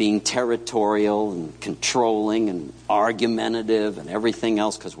being territorial and controlling and argumentative and everything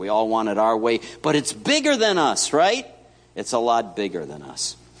else because we all want it our way. But it's bigger than us, right? It's a lot bigger than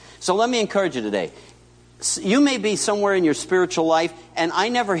us. So let me encourage you today. You may be somewhere in your spiritual life, and I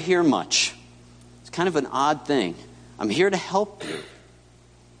never hear much. It's kind of an odd thing. I'm here to help you.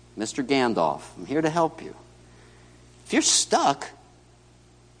 Mr. Gandalf, I'm here to help you. If you're stuck,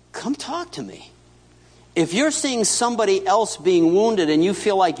 come talk to me. If you're seeing somebody else being wounded and you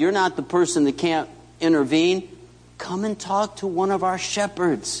feel like you're not the person that can't intervene, come and talk to one of our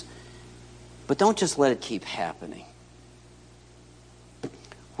shepherds. But don't just let it keep happening.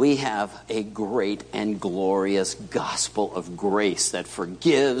 We have a great and glorious gospel of grace that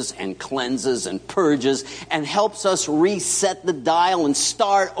forgives and cleanses and purges and helps us reset the dial and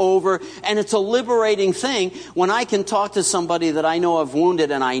start over. And it's a liberating thing when I can talk to somebody that I know I've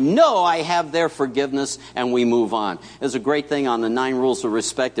wounded and I know I have their forgiveness and we move on. There's a great thing on the 9 rules of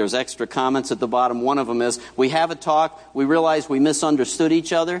respect. There's extra comments at the bottom. One of them is, we have a talk, we realize we misunderstood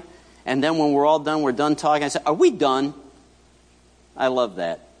each other, and then when we're all done, we're done talking. I say, are we done? I love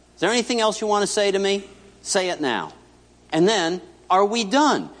that. Is there anything else you want to say to me? Say it now. And then, are we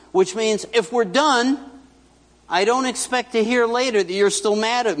done? Which means, if we're done, I don't expect to hear later that you're still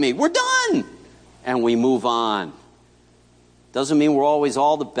mad at me. We're done! And we move on. Doesn't mean we're always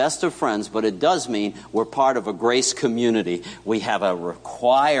all the best of friends, but it does mean we're part of a grace community. We have a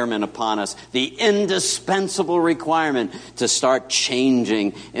requirement upon us, the indispensable requirement to start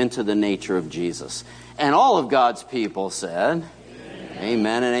changing into the nature of Jesus. And all of God's people said,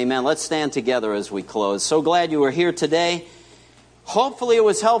 amen and amen. Let's stand together as we close. So glad you were here today. Hopefully it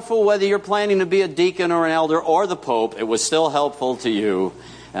was helpful whether you're planning to be a deacon or an elder or the Pope. It was still helpful to you,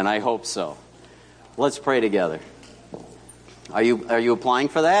 and I hope so. Let's pray together. Are you applying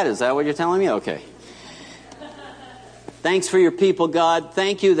for that? Is that what you're telling me? Okay. Thanks for your people, God.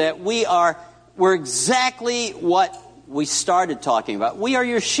 Thank you that we're exactly what we started talking about. We are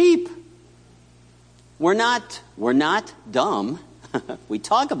your sheep. We're not dumb. We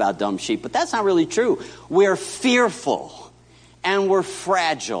talk about dumb sheep, but that's not really true. We're fearful, and we're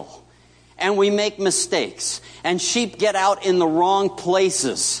fragile, and we make mistakes, and sheep get out in the wrong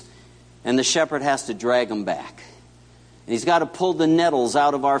places, and the shepherd has to drag them back. And he's got to pull the nettles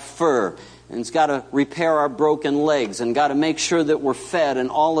out of our fur, and he's got to repair our broken legs, and got to make sure that we're fed and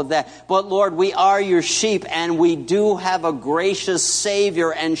all of that. But Lord, we are your sheep, and we do have a gracious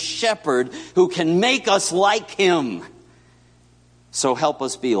Savior and shepherd who can make us like him. So help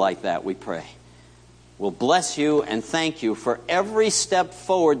us be like that, we pray. We'll bless you and thank you for every step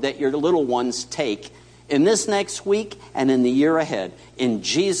forward that your little ones take in this next week and in the year ahead. In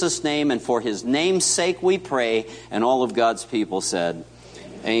Jesus' name and for his name's sake we pray. And all of God's people said,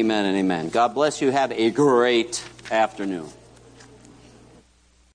 amen and amen. God bless you. Have a great afternoon.